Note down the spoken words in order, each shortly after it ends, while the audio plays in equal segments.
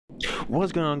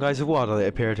What's going on, guys? Elliott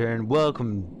appeared here, and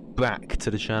welcome back to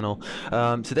the channel.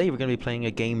 Today we're going to be playing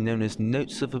a game known as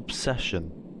Notes of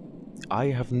Obsession. I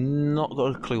have not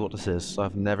got a clue what this is.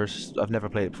 I've never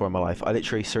played it before in my life. I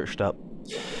literally searched up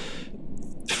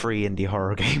free indie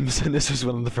horror games, and this was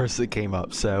one of the first that came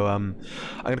up. So I'm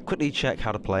going to quickly check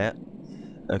how to play it.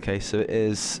 Okay, so it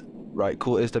is right.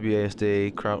 Cool. It is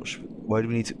WASD. Crouch. Why do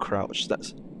we need to crouch?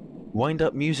 That's wind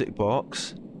up music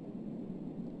box.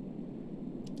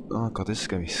 Oh god, this is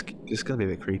gonna be a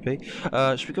bit creepy.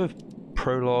 Should we go with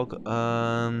prologue?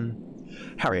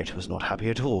 Harriet was not happy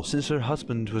at all. Since her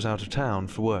husband was out of town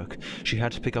for work, she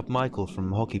had to pick up Michael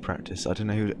from hockey practice. I don't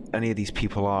know who any of these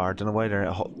people are. I don't know why they're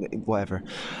at whatever.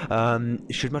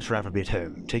 She'd much rather be at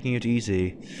home, taking it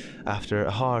easy after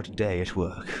a hard day at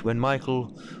work. When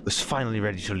Michael was finally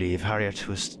ready to leave, Harriet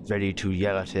was ready to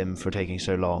yell at him for taking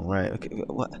so long. Right? Okay.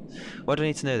 What? Why do I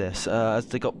need to know this? As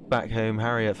they got back home,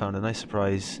 Harriet found a nice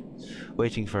surprise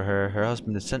waiting for her. Her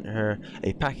husband had sent her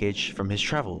a package from his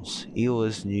travels. He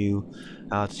always knew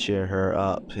how to cheer her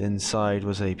up. Inside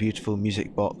was a beautiful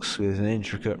music box with an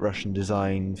intricate Russian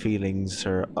design. Feeling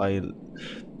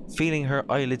her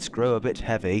eyelids grow a bit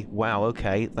heavy. Wow,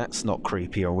 okay, that's not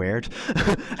creepy or weird.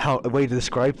 A way to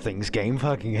describe things, game.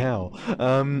 Fucking hell.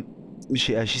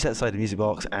 She set aside the music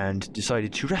box and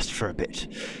decided to rest for a bit.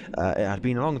 It had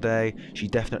been a long day. She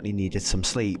definitely needed some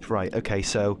sleep. Right, okay,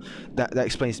 so that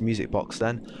explains the music box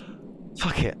then.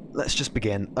 Fuck it, let's just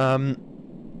begin.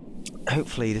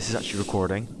 Hopefully this is actually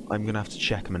recording. I'm gonna have to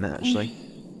check a minute, actually.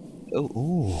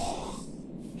 Ooh.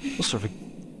 What sort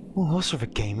of a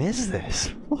game is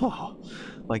this? Oh,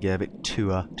 I get a bit too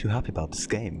happy about this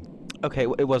game. Okay,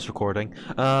 it was recording.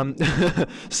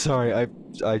 Sorry,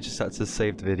 I just had to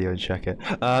save the video and check it.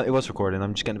 It was recording.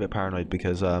 I'm just getting a bit paranoid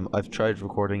because I've tried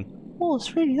recording. Oh,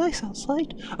 it's really nice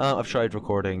outside. I've tried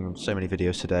recording so many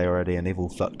videos today already, and they've all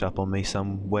fucked up on me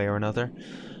some way or another.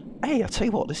 Hey, I'll tell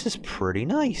you what, this is pretty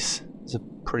nice. It's a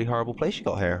pretty horrible place you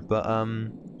got here, but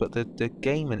the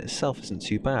game in itself isn't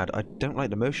too bad. I don't like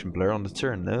the motion blur on the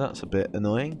turn though. That's a bit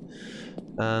annoying.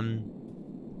 Oh, do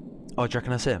you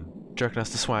reckon that's him? Do you reckon that's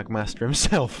the swag master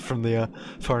himself from the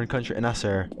foreign country? And that's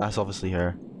her. That's obviously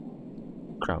her.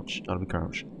 Crouch. How do we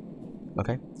crouch?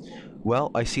 Okay.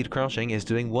 Well, I see the crouching is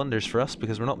doing wonders for us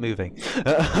because we're not moving.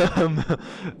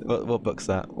 What book's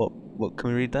that? What can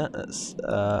we read that? That's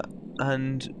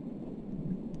and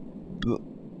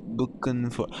booking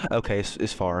for. Okay,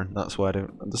 it's foreign. That's why I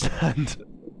don't understand.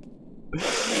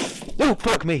 Oh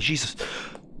fuck me, Jesus.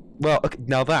 Well, okay,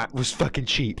 now that was fucking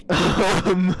cheap.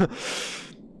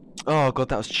 Oh god,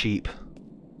 that was cheap.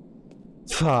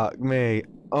 Fuck me.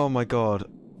 Oh my god.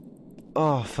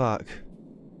 Oh fuck.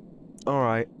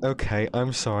 Alright, okay,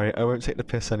 I'm sorry. I won't take the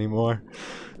piss anymore.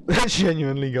 That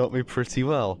genuinely got me pretty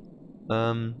well.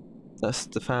 That's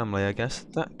the family, I guess.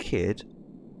 That kid.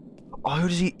 Oh, who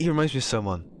does he reminds me of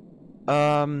someone.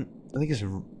 I think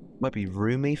might be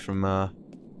Rumi from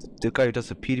the guy who does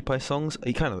the PewDiePie songs.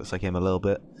 He kind of looks like him a little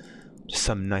bit. Just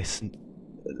some nice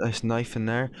knife in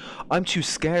there. I'm too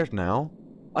scared now.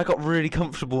 I got really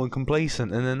comfortable and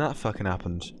complacent, and then that fucking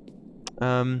happened.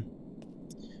 Where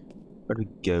do we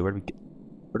go? Where do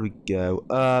we go?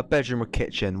 Bedroom or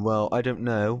kitchen? Well, I don't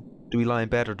know. Do we lie in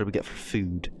bed or do we get for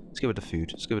food? Let's go with the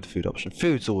food. Let's go with the food option.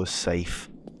 Food's always safe,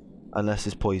 unless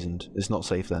it's poisoned. It's not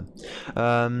safe then.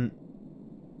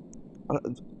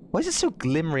 Why is it so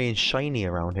glimmery and shiny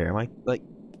around here? Am I like,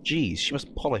 geez, she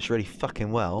must polish really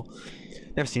fucking well.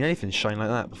 Never seen anything shine like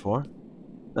that before.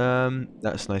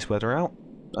 That's nice weather out.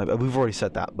 We've already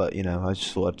said that, but you know, I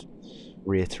just thought I'd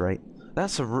reiterate.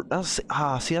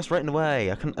 See, that's right in the way.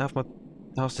 I couldn't have my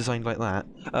house designed like that.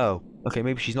 Oh, okay,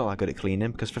 maybe she's not that good at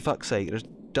cleaning, because for fuck's sake, there's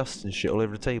dust and shit all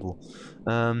over the table.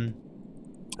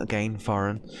 Again,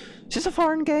 foreign. Is this a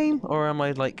foreign game, or am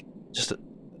I like just,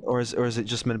 or is it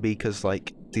just meant to be because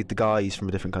like the guy's from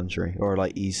a different country, or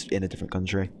like he's in a different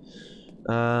country?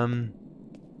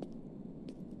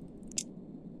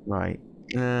 Right.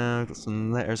 Got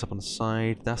some letters up on the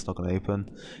side. That's not gonna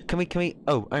open. Can we?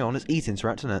 Oh, hang on. It's E to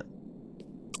interact, isn't it?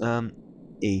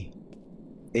 E.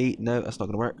 No, that's not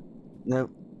gonna work. No,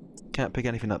 can't pick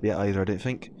anything up yet either. I don't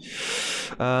think.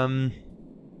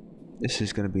 This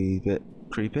is gonna be a bit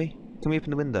creepy. Can we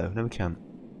open the window? No, we can't.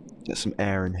 Get some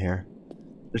air in here.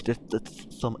 There's just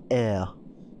some air.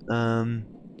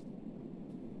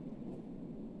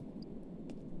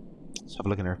 Let's have a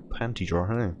look in her panty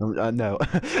drawer. No,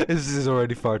 this is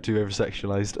already far too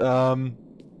over-sexualized.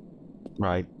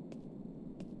 Right.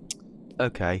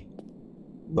 Okay.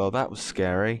 Well, that was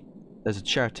scary. There's a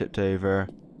chair tipped over,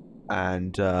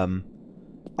 and I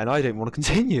don't want to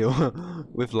continue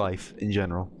with life in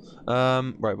general.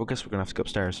 Right, well, I guess we're gonna have to go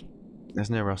upstairs. There's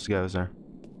nowhere else to go, is there?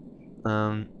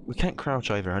 We can't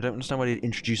crouch either. I don't understand why they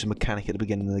introduce a mechanic at the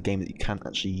beginning of the game that you can't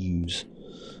actually use.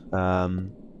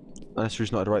 Unless we're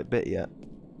just not at the right bit yet.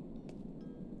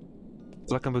 I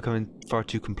feel like I'm becoming far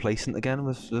too complacent again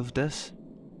with this.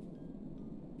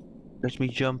 Let me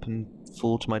jump and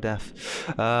fall to my death.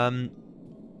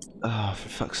 Oh, for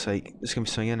fuck's sake. There's gonna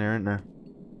be something in there, isn't there?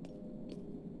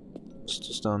 It's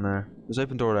just down there. There's an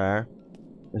open door there.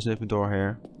 There's an open door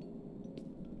here.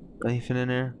 Anything in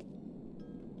here?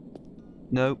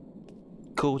 Nope.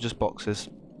 Cool, just boxes.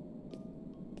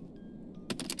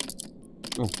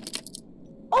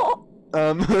 Oh.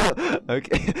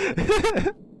 Okay.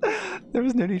 There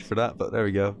was no need for that, but there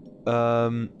we go.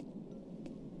 Oh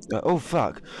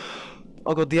fuck.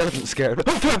 Oh god, the elephant scared.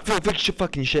 Oh fuck,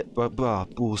 fucking shit.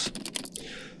 Balls.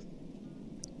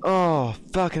 Oh,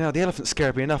 fucking hell, the elephant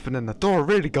scared me enough and then the door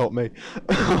really got me.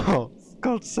 Oh,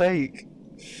 God's sake.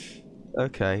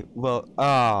 Okay, well,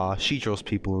 she draws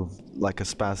people like a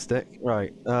spastic.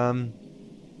 Right,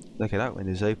 okay, that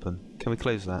window's open. Can we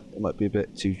close that? It might be a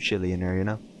bit too chilly in here, you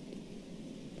know?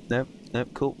 Nope, nope,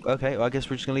 cool. Okay, well, I guess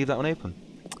we're just gonna leave that one open.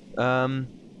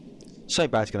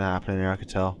 Something bad's gonna happen in here, I could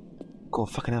tell. God,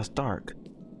 fucking hell, it's dark.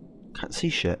 Can't see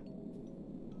shit.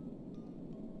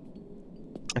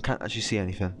 I can't actually see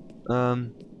anything.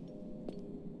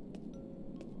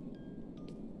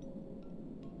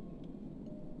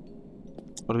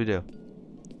 What do we do?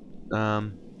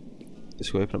 Let's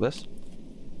go open up this.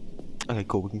 Okay,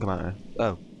 cool, we can come out now.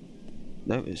 Oh.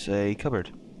 No, it's a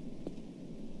cupboard.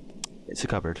 It's a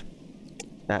cupboard.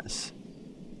 That's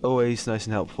always nice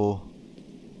and helpful.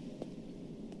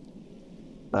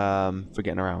 For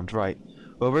getting around. Right.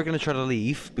 Well, we're gonna try to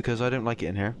leave because I don't like it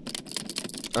in here.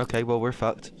 Okay, well, we're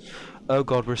fucked. Oh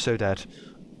god, we're so dead.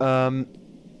 I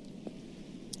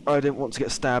don't want to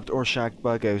get stabbed or shagged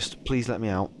by a ghost. Please let me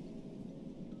out.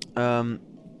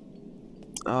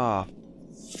 Ah,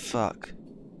 fuck.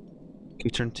 Can we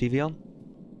turn the TV on?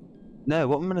 No,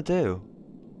 what am I gonna do?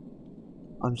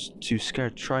 I'm just too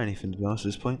scared to try anything, to be honest,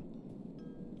 at this point.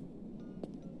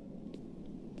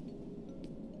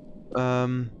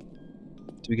 Do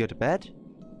we go to bed?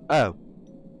 Oh.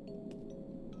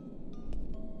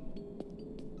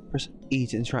 Press E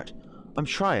to interact. I'm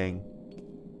trying.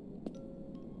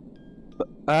 But,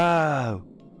 oh.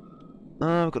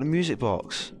 Oh, I've got a music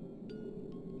box.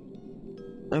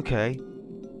 Okay.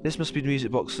 This must be the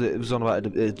music box that it was on about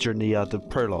during the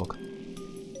prologue.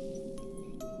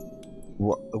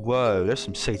 Whoa, there's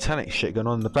some satanic shit going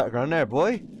on in the background there,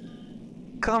 boy.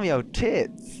 Calm your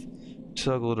tits.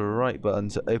 Toggle the right button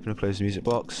to open and close the music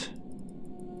box.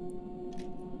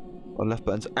 Or left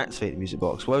button to activate the music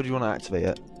box. Why would you want to activate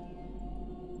it?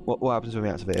 What happens when we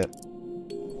activate it?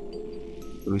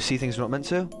 Do we see things we're not meant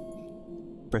to?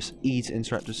 Press E to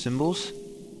interact with symbols.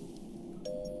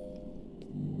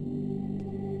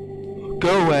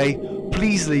 Go away!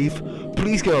 Please leave!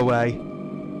 Please go away!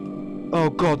 Oh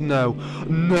god, no!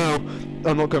 No!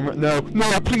 I'm not going. No!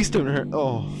 No! Please don't hurt!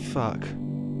 Oh fuck!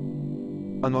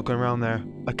 I'm not going around there.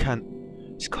 I can't.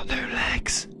 He's got no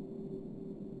legs.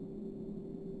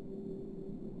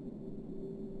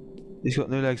 He's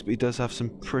got no legs, but he does have some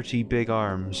pretty big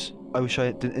arms. I wish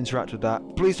I didn't interact with that.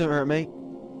 Please don't hurt me.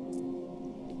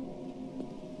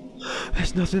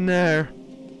 There's nothing there.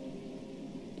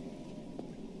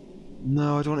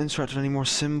 No, I don't want to interact with any more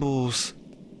symbols.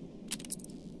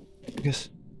 I guess.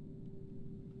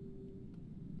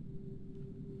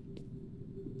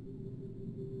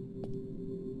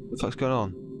 What the fuck's going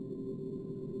on?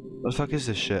 What the fuck is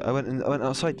this shit? I went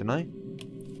outside, didn't I?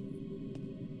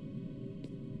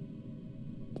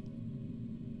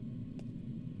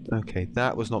 Okay,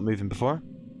 that was not moving before.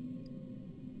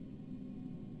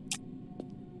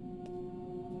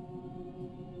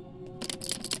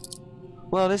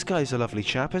 Well, this guy's a lovely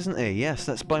chap, isn't he? Yes,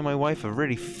 let's buy my wife a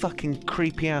really fucking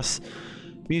creepy ass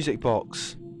music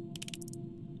box.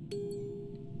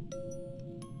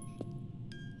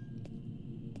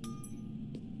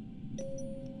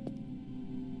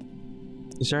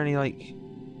 Is there any, like,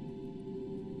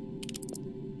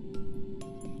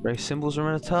 race symbols I'm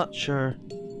gonna touch, or?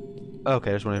 Oh,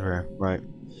 okay, there's one over here. Right.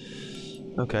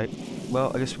 Okay.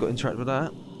 Well, I guess we've got to interact with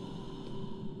that.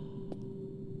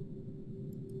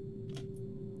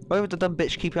 Why would the dumb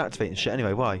bitch keep activating shit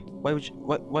anyway? Why? Why would you?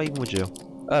 Why even would you?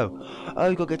 Oh. Oh,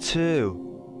 you gotta get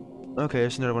two. Okay,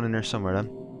 there's another one in there somewhere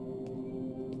then.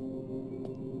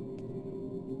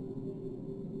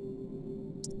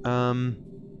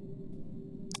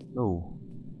 Oh.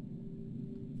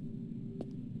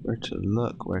 Where to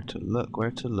look? Where to look?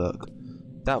 Where to look?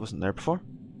 That wasn't there before.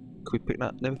 Could we pick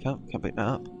that? No, we can't. We can't pick that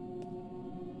up.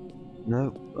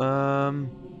 No.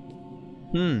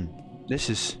 This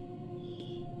is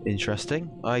interesting.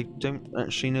 I don't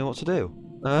actually know what to do.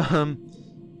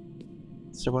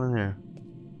 Is there one in here?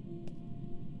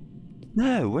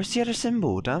 No, where's the other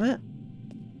symbol, damn it?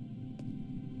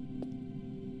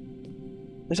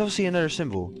 There's obviously another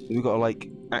symbol that we've got to, like,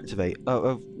 activate.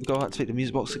 Oh, we've got to activate the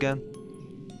music box again?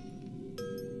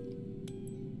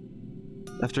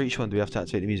 After each one, do we have to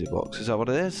activate the music box? Is that what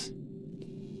it is?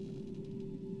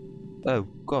 Oh,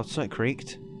 God, something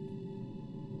creaked.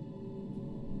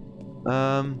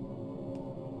 I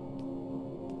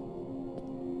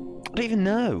don't even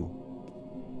know.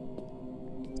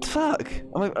 What the fuck?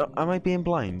 Am I being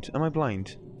blind? Am I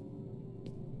blind?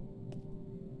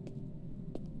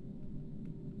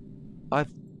 I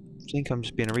think I'm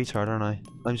just being a retard, aren't I?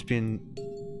 I'm just being...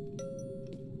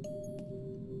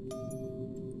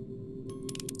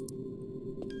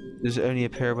 Does it only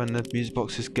appear when the music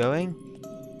box is going?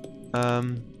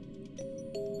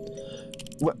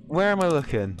 Where am I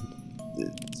looking?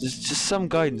 Just some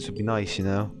guidance would be nice, you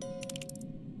know?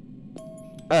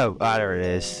 Oh, there it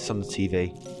is. It's on the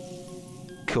TV.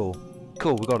 Cool.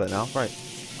 Cool, we got it now. Right.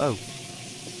 Oh.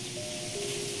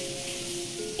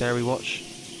 Dare we watch?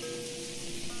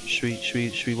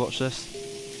 Should we watch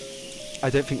this? I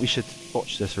don't think we should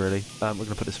watch this, really. We're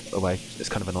gonna put this away. It's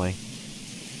kind of annoying.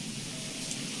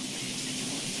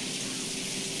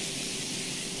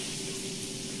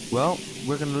 Well,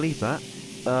 we're gonna leave that.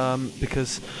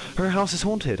 Because her house is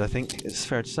haunted, I think it's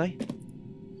fair to say.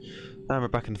 And we're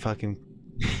back in the fucking...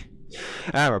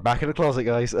 and we're back in the closet,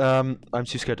 guys. I'm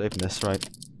too scared to open this, right.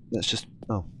 Let's just...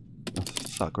 Oh. Oh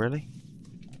fuck, really?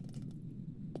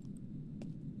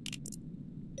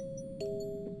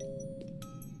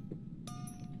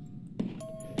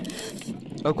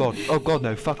 Oh god,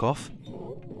 no, fuck off.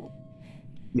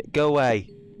 Go away.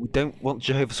 We don't want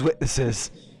Jehovah's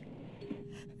Witnesses.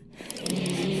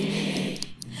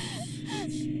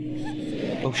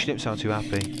 Oh, she didn't sound too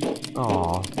happy.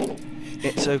 Aw.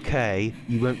 It's okay.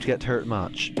 You won't get hurt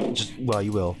much. Just, well,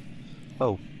 you will.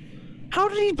 Oh. How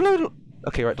did he blow the...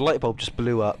 Okay, right, the light bulb just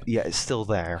blew up. Yeah, it's still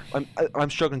there. I'm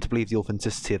struggling to believe the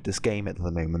authenticity of this game at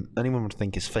the moment. Anyone would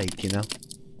think it's fake, you know?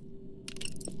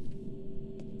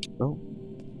 Oh.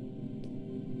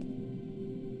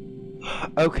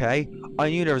 Okay, I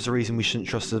knew there was a reason we shouldn't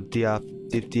trust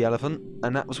the elephant,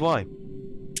 and that was why.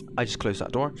 I just closed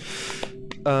that door.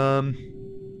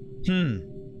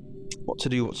 What to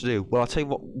do? Well, I'll tell you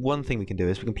what, one thing we can do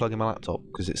is we can plug in my laptop,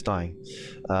 because it's dying.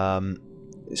 Oh,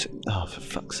 for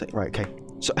fuck's sake. Right, okay.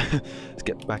 So, let's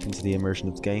get back into the immersion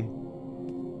of the game.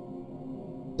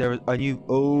 I knew...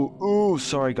 Oh,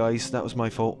 sorry guys, that was my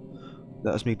fault.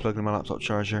 That was me plugging in my laptop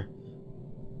charger.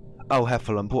 Oh,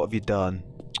 Heffalump, what have you done?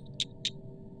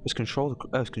 It's control.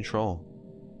 Oh, it's control.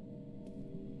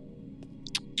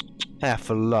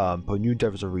 Heffalump, I knew there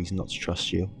was a reason not to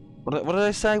trust you. What did I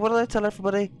say? What did I tell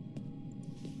everybody?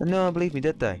 No one believed me,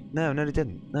 did they? No, they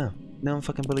didn't. No one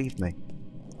fucking believed me.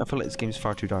 I feel like this game's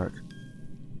far too dark.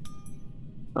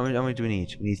 How many do we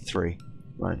need? We need 3.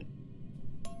 Right.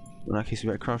 In that case, we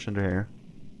better crouch under here.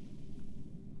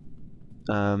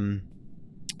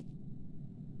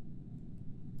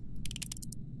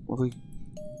 What have we...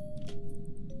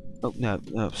 Oh,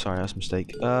 no, sorry, that's a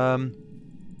mistake.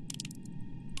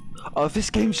 Oh, if this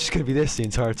game's just gonna be this the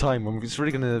entire time, it's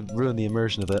really gonna ruin the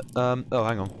immersion of it. Oh,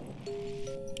 hang on.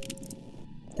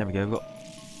 There we go,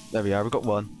 there we are, we've got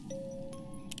 1.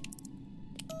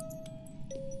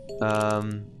 Do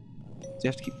you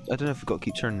have to keep... I don't know if we've got to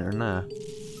keep turning it or nah.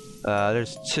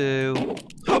 There's 2...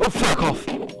 Oh, fuck off!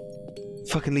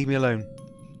 Fucking leave me alone.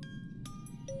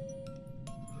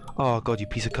 Oh, God, you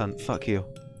piece of cunt. Fuck you.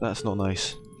 That's not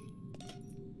nice.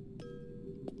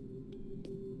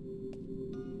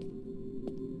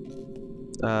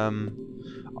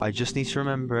 I just need to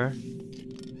remember,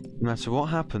 no matter what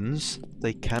happens,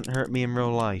 they can't hurt me in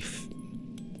real life.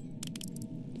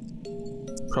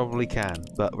 Probably can,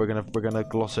 but we're gonna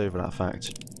gloss over that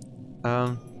fact.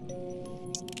 Ah,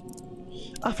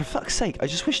 for fuck's sake! I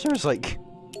just wish there was like.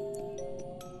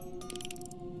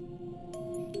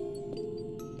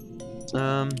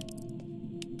 I'm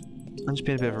just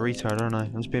being a bit of a retard, aren't I?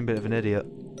 I'm just being a bit of an idiot.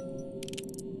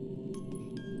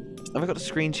 Have I got the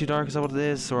screen too dark? Is that what it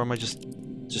is, or am I just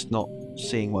not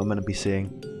seeing what I'm meant to be seeing?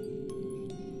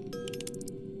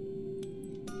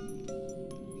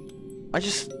 Where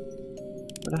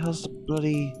the hell's the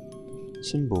bloody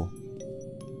symbol?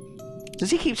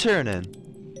 Does he keep turning?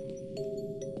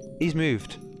 He's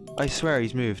moved. I swear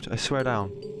he's moved. I swear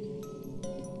down.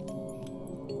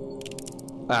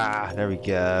 Ah, there we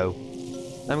go.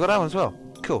 And we've got that one as well.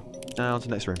 Cool. Now on to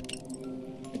the next room.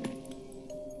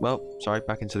 Well, sorry,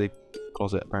 back into the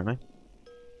closet apparently.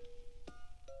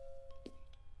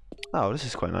 Oh, this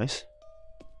is quite nice.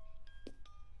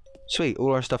 Sweet,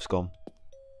 all our stuff's gone.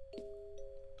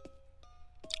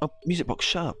 Oh, music box,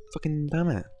 shut up. Fucking damn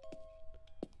it.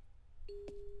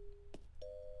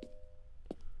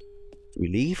 Do we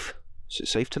leave? Is it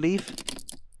safe to leave?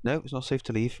 No, it's not safe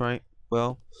to leave, right?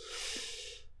 Well,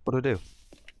 what do I do?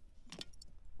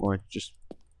 Or just...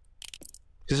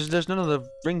 Because there's none of the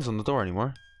rings on the door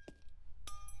anymore.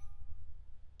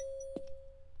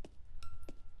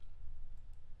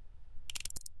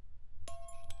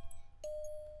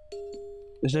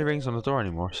 There's no rings on the door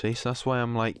anymore, see? So that's why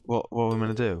I'm like, what am I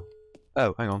gonna do?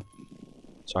 Oh, hang on.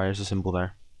 Sorry, there's a symbol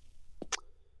there.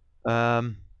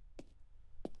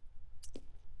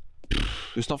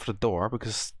 It's not for the door,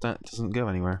 because that doesn't go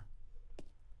anywhere.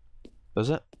 Does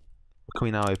it? Or can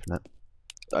we now open it?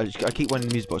 I keep wanting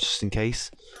the music box just in case.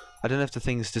 I don't know if the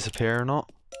things disappear or not.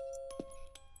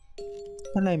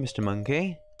 Hello, Mr.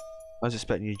 Monkey. I was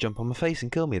expecting you to jump on my face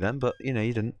and kill me then, but, you know,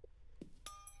 you didn't.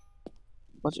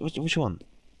 What you want?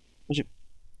 What you...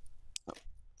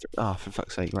 Ah, oh, for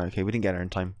fuck's sake. Right, okay, we didn't get her in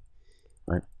time.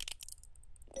 Right.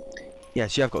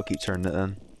 Yes, you have got to keep turning it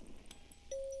then.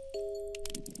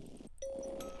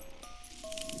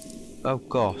 Oh,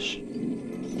 gosh.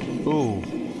 Ooh.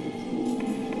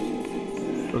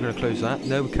 We're gonna close that.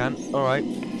 No, we can't. Alright.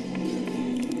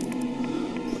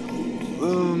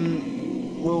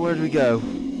 Well, where do we go?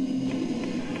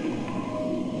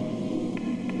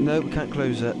 No, we can't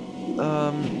close it.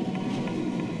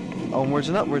 Onwards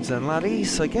and upwards then,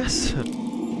 laddies, I guess.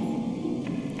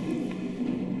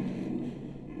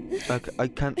 I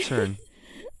can't turn.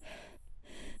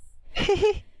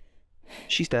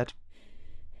 She's dead.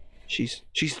 She's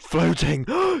floating.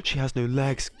 She has no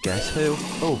legs. Guess who?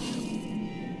 Oh.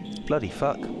 Bloody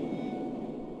fuck.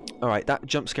 Alright, that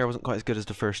jump scare wasn't quite as good as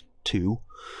the first two.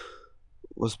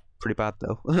 Was pretty bad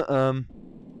though.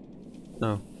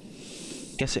 Oh.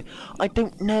 Guess it. I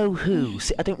don't know who.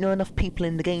 See, I don't know enough people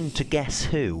in the game to guess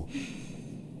who.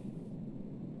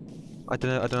 I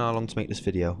don't know how long to make this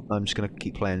video. I'm just gonna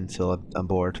keep playing until I'm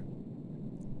bored.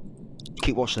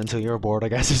 Keep watching until you're bored, I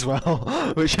guess, as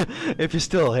well. Which, if you're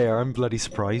still here, I'm bloody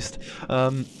surprised.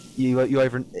 You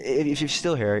either, if you're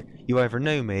still here, you either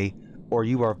know me or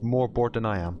you are more bored than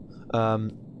I am.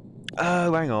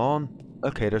 Oh, hang on.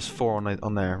 Okay, there's 4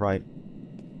 on there, right?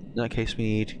 In that case, we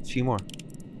need a few more.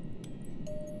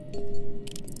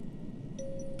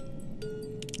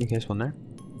 Okay, there's one there.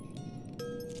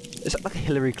 Is that like a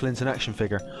Hillary Clinton action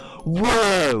figure?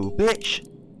 Whoa, bitch!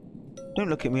 Don't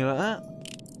look at me like that.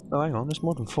 Oh, hang on, there's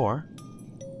more than 4.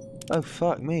 Oh,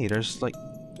 fuck me, there's like...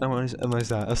 How much is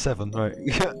that? A 7, right.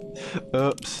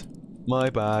 Oops. My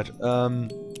bad.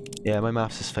 Yeah, my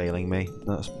maths is failing me.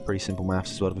 That's pretty simple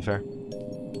maths as well, to be fair.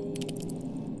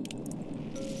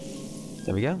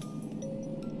 There we go.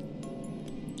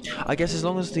 I guess as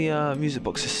long as the music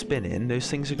box is spinning, those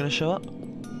things are going to show up.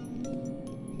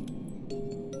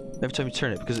 Every time you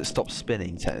turn it, because it stops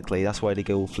spinning, technically. That's why they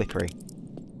go all flickery.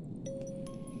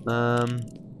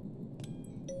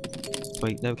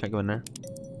 Wait, no, we can't go in there.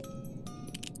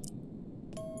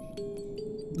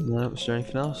 No, is there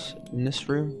anything else in this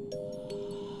room?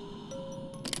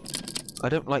 I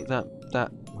don't like that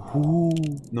whoo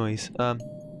noise. That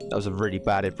was a really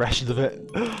bad impression of it.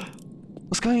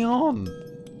 What's going on?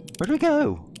 Where do we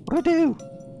go? What do I do?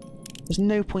 There's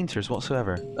no pointers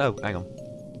whatsoever. Oh, hang on.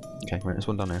 Okay, right, there's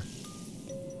one down there.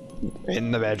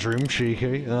 In the bedroom,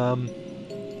 cheeky. So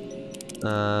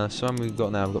how many we've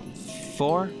got now? We've got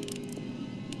 4.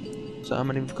 So how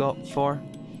many we've got? 4.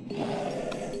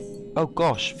 Oh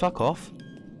gosh, fuck off.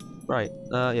 Right,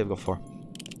 yeah, we've got 4.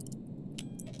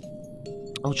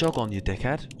 Oh, jog on, you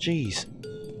dickhead. Jeez.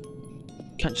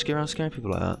 Can't just go around scaring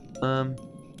people like that.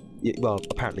 Yeah, well,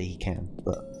 apparently he can,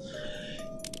 but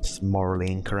it's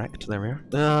morally incorrect. There we are.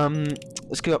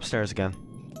 Let's go upstairs again.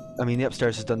 I mean, the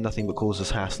upstairs has done nothing but cause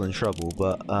us hassle and trouble,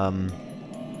 but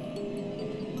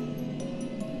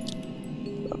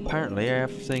apparently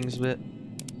everything's a bit...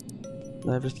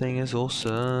 Everything is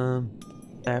awesome.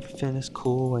 Everything is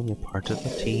cool when you're part of the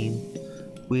team.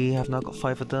 We have now got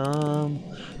 5 of them.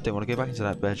 Don't want to go back into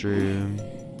that bedroom.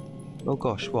 Oh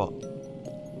gosh, what?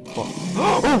 What?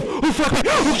 Oh fuck!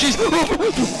 Oh jeez! Oh.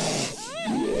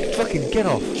 Fucking get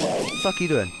off! What the fuck are you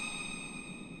doing?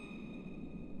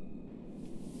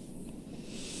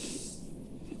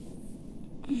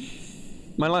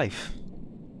 My life.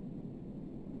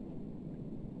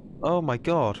 Oh my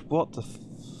god! What the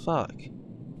fuck?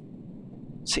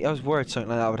 See, I was worried something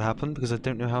like that would happen because I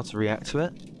don't know how to react to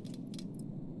it.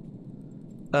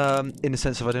 In the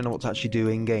sense of I don't know what to actually do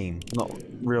in game, not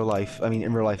real life. I mean,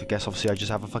 in real life, I guess obviously I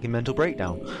just have a fucking mental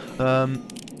breakdown.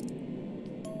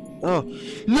 Oh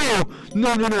no!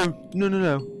 No! No! No! No! No!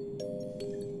 No!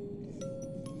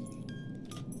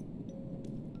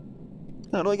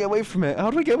 How do I get away from it? How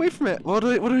do I get away from it? What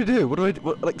do I do?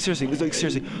 Like seriously,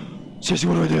 seriously,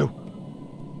 what do I do?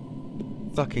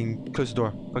 Fucking close the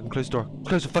door. Fucking close the door.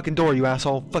 Close the fucking door, you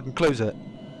asshole. Fucking close it.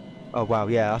 Oh wow,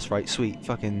 yeah, that's right. Sweet.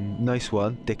 Fucking nice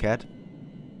one, dickhead.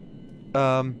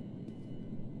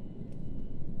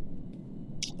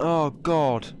 Oh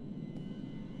god.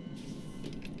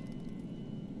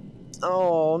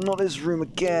 Oh, not this room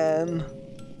again.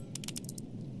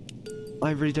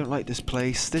 I really don't like this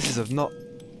place. This is a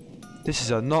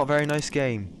not very nice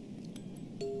game.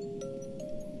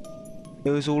 It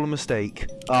was all a mistake.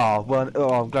 Oh, well,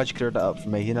 I'm glad you cleared that up for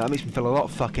me. You know, that makes me feel a lot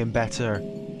fucking better.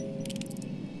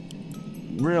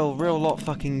 Real lot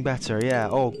fucking better, yeah.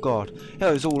 Oh god. Yeah,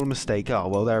 it was all a mistake. Oh,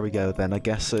 well, there we go then. I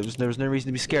guess there was no reason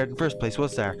to be scared in the first place,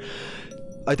 was there?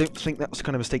 I don't think that was the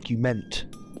kind of mistake you meant.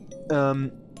 Oh,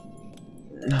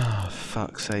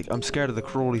 fuck's sake. I'm scared of the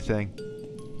crawly thing.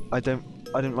 I don't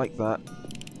like that.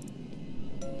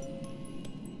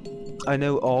 I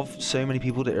know of so many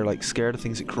people that are like scared of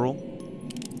things that crawl.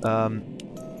 I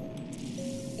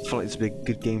feel like it's a big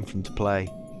good game for them to play.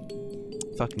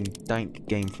 Fucking dank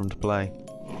game for them to play.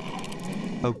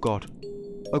 Oh god.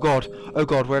 Oh god. Oh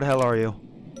god, where the hell are you?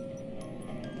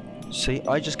 See,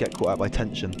 I just get caught out by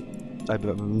tension. I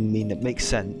mean, it makes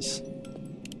sense.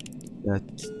 In a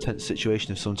tense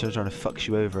situation if someone's trying to fuck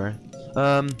you over.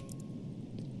 I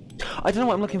don't know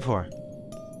what I'm looking for.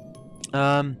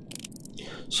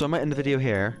 So I might end the video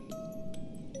here.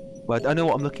 But I know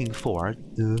what I'm looking for. I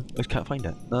just can't find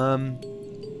it.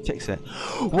 Fix it.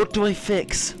 What do I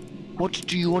fix? What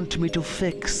do you want me to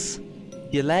fix?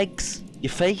 Your legs?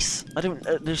 Your face? I don't.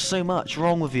 There's so much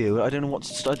wrong with you. I don't know what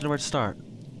to. I don't know where to start.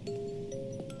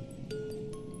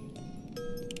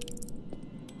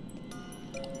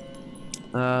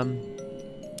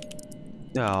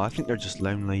 No, I think they're just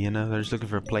lonely, you know? They're just looking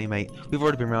for a playmate. We've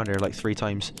already been around here like 3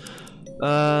 times.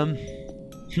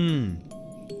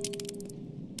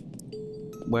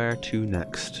 Where to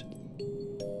next?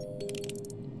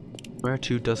 Where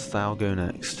to dost thou go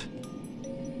next?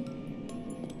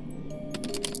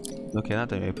 Okay, that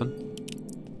don't open.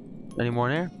 Any more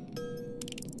in here?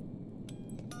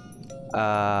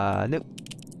 Nope.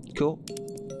 Cool.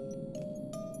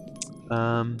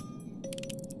 I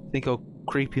think our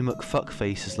creepy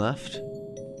McFuckface is left.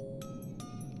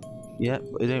 Yep,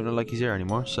 it don't look like he's here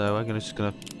anymore, so I'm just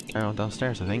gonna carry on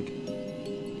downstairs, I think. Do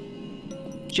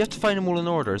you have to find them all in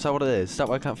order? Is that what it is? Is that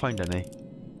why I can't find any?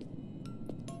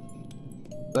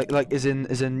 Like, as in,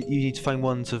 you need to find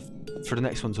one for the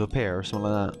next one to appear, or something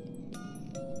like that.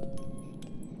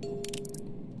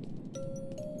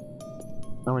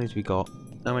 How many do we got?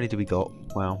 How many do we got?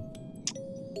 Wow.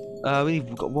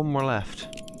 We've got one more left.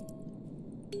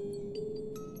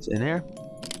 Is it in here?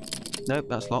 Nope,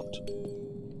 that's locked.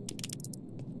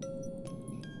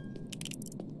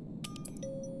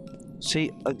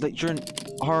 See, like during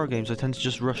horror games, I tend to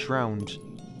just rush around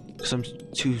because I'm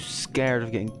too scared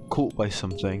of getting caught by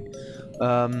something.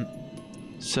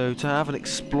 So to have an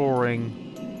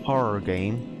exploring horror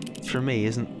game for me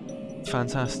isn't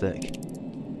fantastic.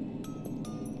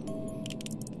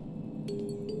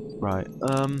 Right.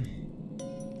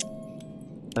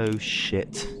 Oh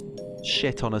shit.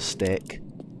 Shit on a stick.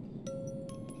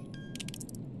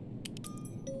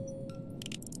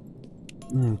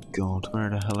 Oh god, where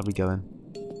the hell are we going?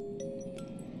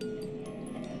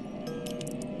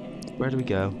 Where do we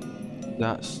go?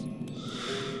 That's...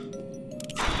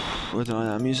 I don't like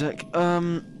that music.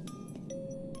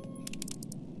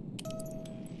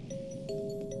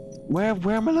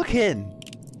 Where am I looking?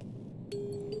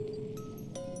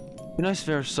 It'd be nice if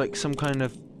there was like some kind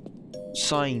of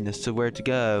sign as to where to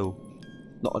go.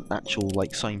 Not an actual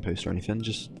like signpost or anything,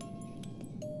 just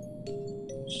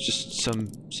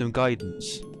some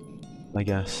guidance, I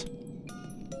guess.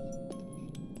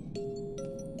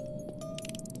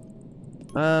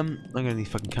 I'm gonna need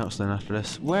fucking counselling after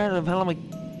this. Where the hell am I?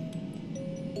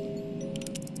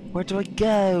 Where do I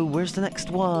go? Where's the next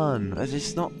one? It's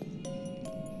just not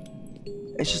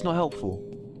helpful.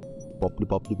 Bobbly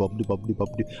bobbly bobbly bobbly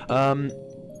bobbly.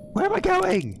 Where am I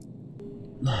going?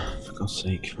 For God's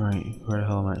sake, right, where the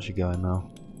hell am I actually going now?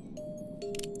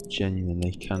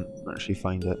 Genuinely can't actually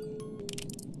find it.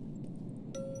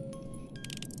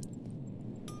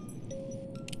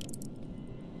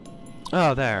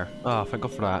 Oh, there. Oh, thank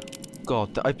God for that.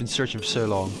 God, I've been searching for so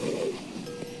long.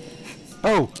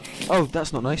 Oh! Oh,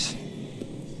 that's not nice.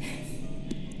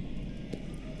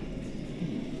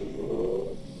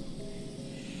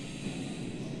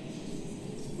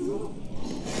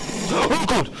 Oh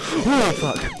God! Oh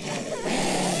fuck!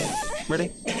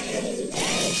 Really?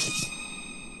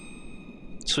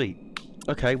 Sweet.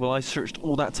 Okay, well I searched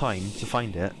all that time to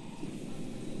find it.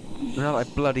 And now that I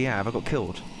bloody have, I got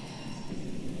killed.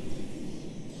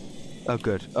 Oh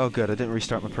good. Oh good, I didn't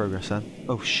restart my progress then.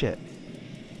 Oh shit.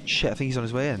 Shit, I think he's on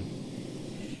his way in.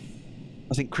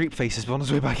 I think Creepface is on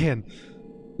his way back in.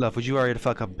 Love, would you hurry the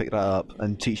fuck up and pick that up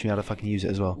and teach me how to fucking use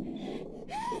it as well?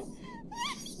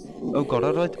 Oh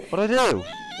god, what do I do?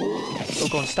 Oh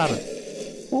god, stab it.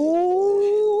 Ooh.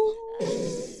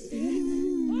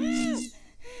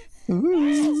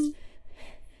 Ooh.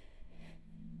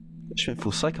 She went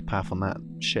full psychopath on that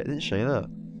shit, didn't she? Look.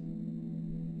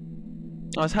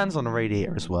 Oh, his hand's on the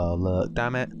radiator as well, look,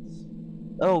 damn it.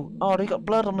 Oh, they got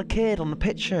blood on the kid on the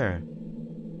picture.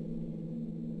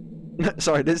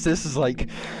 Sorry, this is like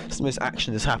it's the most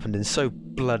action that's happened in so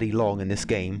bloody long in this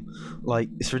game. Like,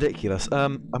 it's ridiculous. I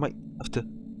might have to...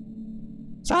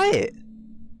 Is that it?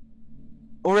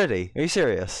 Already? Are you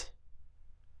serious?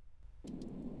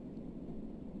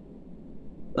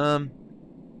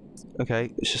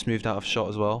 Okay, it's just moved out of shot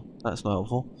as well. That's not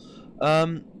helpful.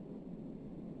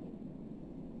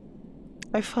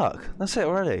 Oh fuck, that's it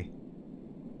already.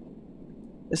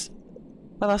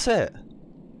 Oh, that's it.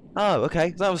 Oh,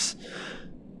 okay, that was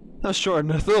shorter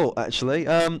than I thought, actually.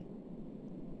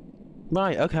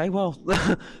 Right, okay, well,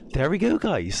 there we go,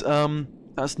 guys.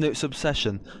 That's Note's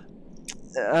Obsession.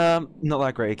 Not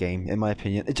that great a game, in my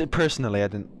opinion. Personally, I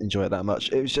didn't enjoy it that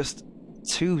much. It was just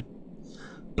too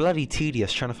bloody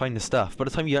tedious trying to find the stuff. By the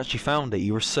time you actually found it,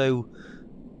 you were so...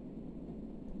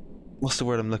 What's the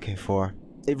word I'm looking for?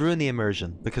 It ruined the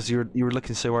immersion, because you were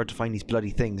looking so hard to find these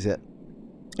bloody things that...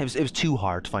 It was too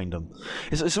hard to find them.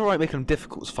 It's alright making them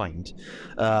difficult to find.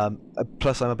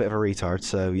 Plus, I'm a bit of a retard,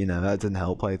 so you know that didn't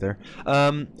help either.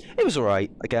 It was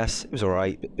alright, I guess. It was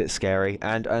alright, bit scary,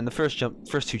 and the first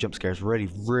two jump scares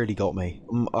really got me.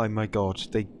 Oh my god,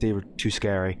 they were too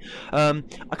scary. I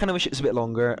kind of wish it was a bit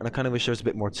longer, and I kind of wish there was a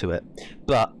bit more to it.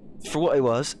 But for what it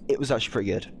was actually pretty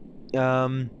good.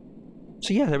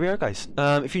 So yeah, there we are, guys.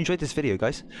 If you enjoyed this video,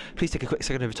 guys, please take a quick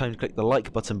second of your time to click the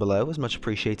like button below. It's much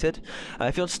appreciated.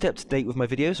 If you want to stay up to date with my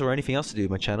videos or anything else to do with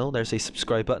my channel, there's a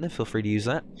subscribe button, and feel free to use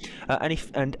that.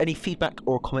 Any feedback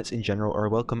or comments in general are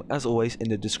welcome, as always, in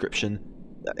the description.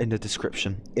 In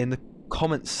the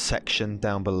comments section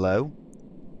down below.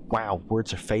 Wow,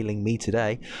 words are failing me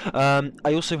today. I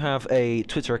also have a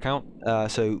Twitter account,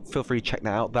 so feel free to check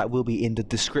that out. That will be in the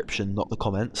description, not the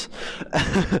comments.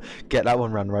 Get that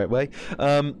one run right way.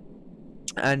 And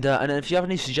then if you have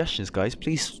any suggestions, guys,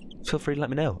 please feel free to let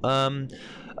me know.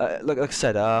 Like I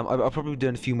said, I'll probably be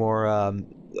doing a few more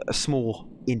small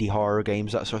indie horror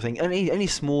games, that sort of thing. Any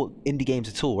small indie games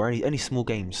at all, or any small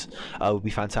games would be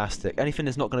fantastic. Anything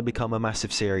that's not going to become a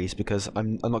massive series, because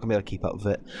I'm not going to be able to keep up with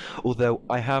it. Although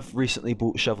I have recently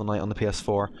bought Shovel Knight on the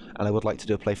PS4, and I would like to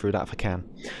do a playthrough of that if I can.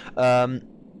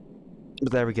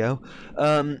 But there we go.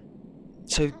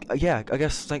 So yeah, I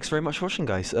guess thanks very much for watching,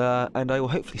 guys, and I will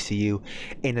hopefully see you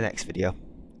in the next video.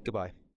 Goodbye.